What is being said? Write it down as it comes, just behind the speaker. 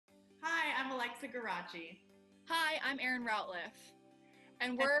Alexa Garacci. Hi, I'm Erin Routliff,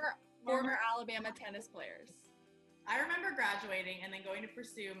 and we're former Alabama tennis players. I remember graduating and then going to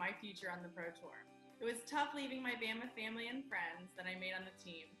pursue my future on the Pro Tour. It was tough leaving my Bama family and friends that I made on the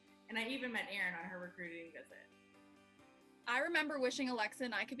team, and I even met Erin on her recruiting visit. I remember wishing Alexa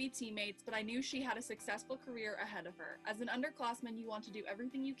and I could be teammates, but I knew she had a successful career ahead of her. As an underclassman, you want to do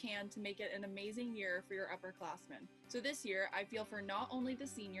everything you can to make it an amazing year for your upperclassmen. So this year, I feel for not only the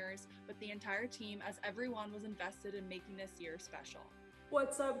seniors, but the entire team, as everyone was invested in making this year special.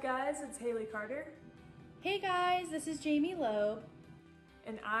 What's up, guys? It's Haley Carter. Hey guys, this is Jamie Loeb.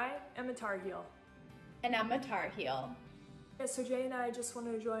 And I am a Tar Heel. And I'm a Tar Heel. Yeah, so Jay and I just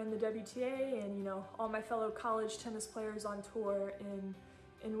wanted to join the WTA and, all my fellow college tennis players on tour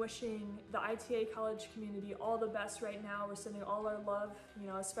in wishing the ITA college community all the best right now. We're sending all our love,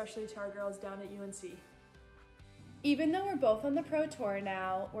 especially to our girls down at UNC. Even though we're both on the Pro Tour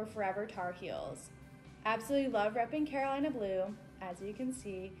now, we're forever Tar Heels. Absolutely love repping Carolina Blue, as you can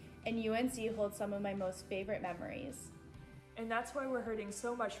see, and UNC holds some of my most favorite memories. And that's why we're hurting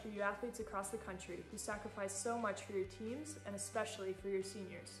so much for you athletes across the country who sacrifice so much for your teams and especially for your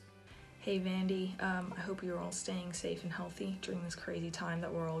seniors. Hey Vandy, I hope you're all staying safe and healthy during this crazy time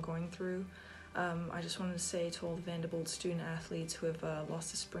that we're all going through. I just wanted to say to all the Vanderbilt student athletes who have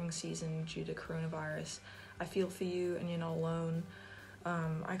lost the spring season due to coronavirus, I feel for you and you're not alone.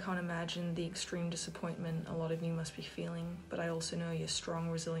 I can't imagine the extreme disappointment a lot of you must be feeling, but I also know you're strong,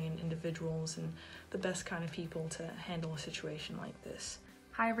 resilient individuals and the best kind of people to handle a situation like this.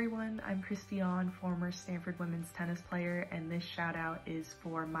 Hi everyone, I'm Christiane, former Stanford women's tennis player, and this shout out is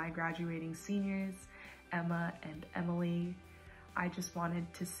for my graduating seniors, Emma and Emily. I just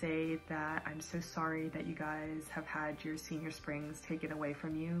wanted to say that I'm so sorry that you guys have had your senior springs taken away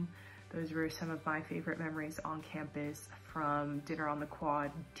from you. Those were some of my favorite memories on campus, from dinner on the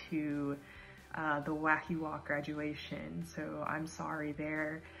quad to the Wacky Walk graduation. So I'm sorry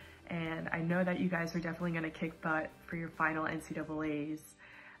there. And I know that you guys are definitely gonna kick butt for your final NCAAs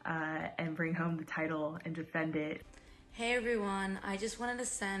and bring home the title and defend it. Hey everyone, I just wanted to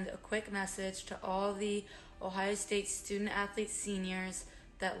send a quick message to all the Ohio State student athlete seniors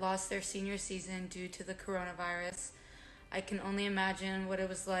that lost their senior season due to the coronavirus. I can only imagine what it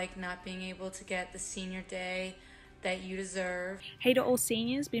was like not being able to get the senior day that you deserve. Hey to all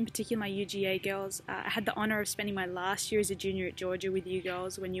seniors, but in particular my UGA girls. I had the honour of spending my last year as a junior at Georgia with you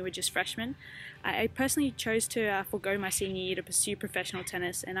girls when you were just freshmen. I personally chose to forego my senior year to pursue professional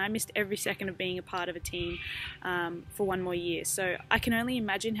tennis, and I missed every second of being a part of a team for one more year. So I can only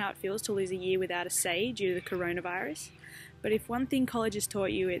imagine how it feels to lose a year without a say due to the coronavirus. But if one thing college has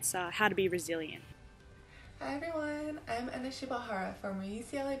taught you, it's how to be resilient. Hi everyone, I'm Anashibahara, former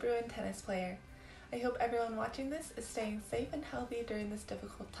UCLA Bruin tennis player. I hope everyone watching this is staying safe and healthy during this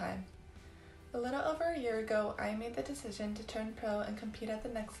difficult time. A little over a year ago, I made the decision to turn pro and compete at the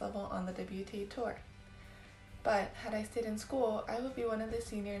next level on the WTA Tour. But had I stayed in school, I would be one of the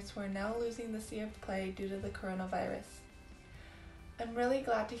seniors who are now losing this year of play due to the coronavirus. I'm really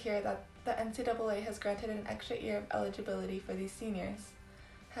glad to hear that the NCAA has granted an extra year of eligibility for these seniors.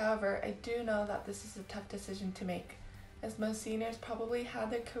 However, I do know that this is a tough decision to make, as most seniors probably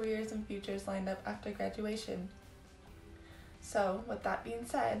had their careers and futures lined up after graduation. So, with that being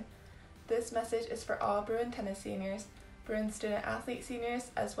said, this message is for all Bruin tennis seniors, Bruin student athlete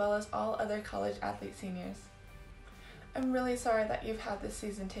seniors, as well as all other college athlete seniors. I'm really sorry that you've had this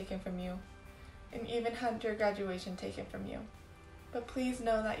season taken from you, and even had your graduation taken from you. But please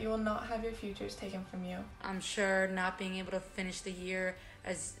know that you will not have your futures taken from you. I'm sure not being able to finish the year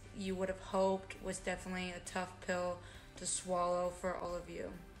as you would have hoped was definitely a tough pill to swallow for all of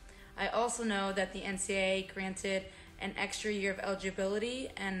you. I also know that the NCAA granted an extra year of eligibility,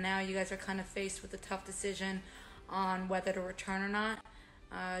 and now you guys are kind of faced with a tough decision on whether to return or not.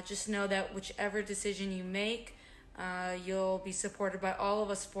 Just know that whichever decision you make, you'll be supported by all of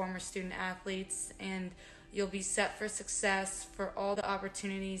us former student athletes, and you'll be set for success for all the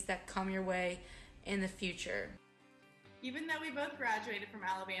opportunities that come your way in the future. Even though we both graduated from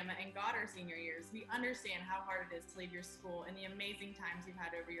Alabama and got our senior years, we understand how hard it is to leave your school and the amazing times you've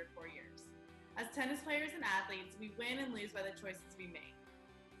had over your 4 years. As tennis players and athletes, we win and lose by the choices we make.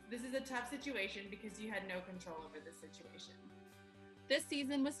 This is a tough situation because you had no control over this situation. This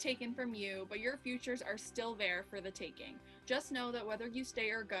season was taken from you, but your futures are still there for the taking. Just know that whether you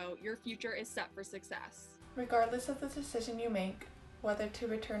stay or go, your future is set for success. Regardless of the decision you make, whether to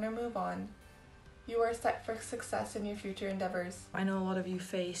return or move on, you are set for success in your future endeavors. I know a lot of you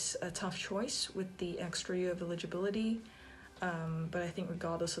face a tough choice with the extra year of eligibility, but I think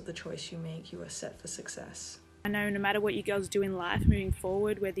regardless of the choice you make, you are set for success. I know no matter what you girls do in life moving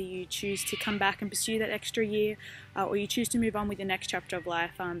forward, whether you choose to come back and pursue that extra year or you choose to move on with the next chapter of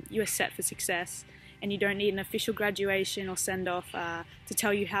life, you are set for success, and you don't need an official graduation or send-off to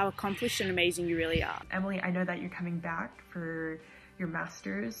tell you how accomplished and amazing you really are. Emily, I know that you're coming back for your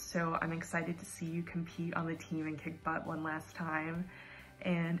Masters, so I'm excited to see you compete on the team and kick butt one last time.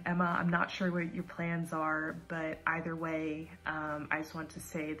 And Emma, I'm not sure what your plans are, but either way, I just want to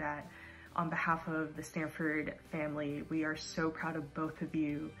say that on behalf of the Stanford family, we are so proud of both of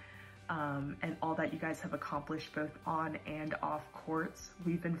you and all that you guys have accomplished both on and off courts.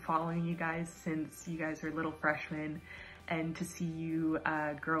 We've been following you guys since you guys were little freshmen, and to see you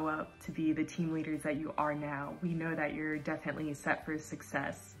grow up to be the team leaders that you are now, we know that you're definitely set for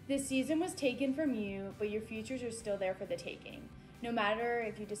success. This season was taken from you, but your futures are still there for the taking. No matter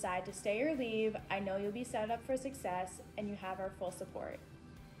if you decide to stay or leave, I know you'll be set up for success and you have our full support.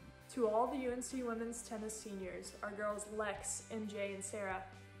 To all the UNC women's tennis seniors, our girls Lex, MJ, and Sarah.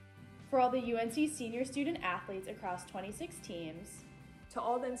 For all the UNC senior student athletes across 26 teams. To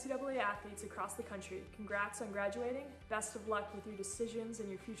all the NCAA athletes across the country, congrats on graduating, best of luck with your decisions and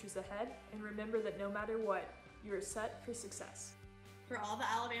your futures ahead, and remember that no matter what, you are set for success. For all the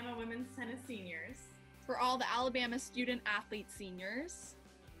Alabama women's tennis seniors. For all the Alabama student athlete seniors.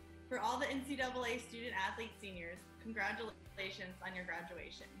 For all the NCAA student athlete seniors, congratulations on your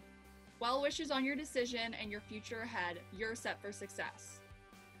graduation. Well wishes on your decision and your future ahead. You're set for success.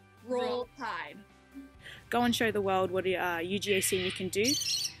 Roll Tide. Go and show the world what a UGA senior can do.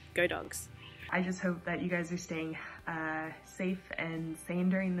 Go Dogs. I just hope that you guys are staying safe and sane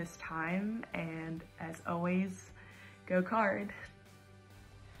during this time, and as always, go Card.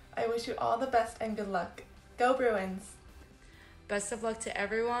 I wish you all the best and good luck. Go Bruins! Best of luck to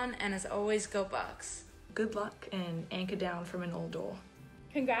everyone, and as always, go Bucks. Good luck and anchor down from an old door.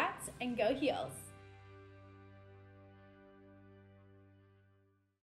 Congrats and go Heels!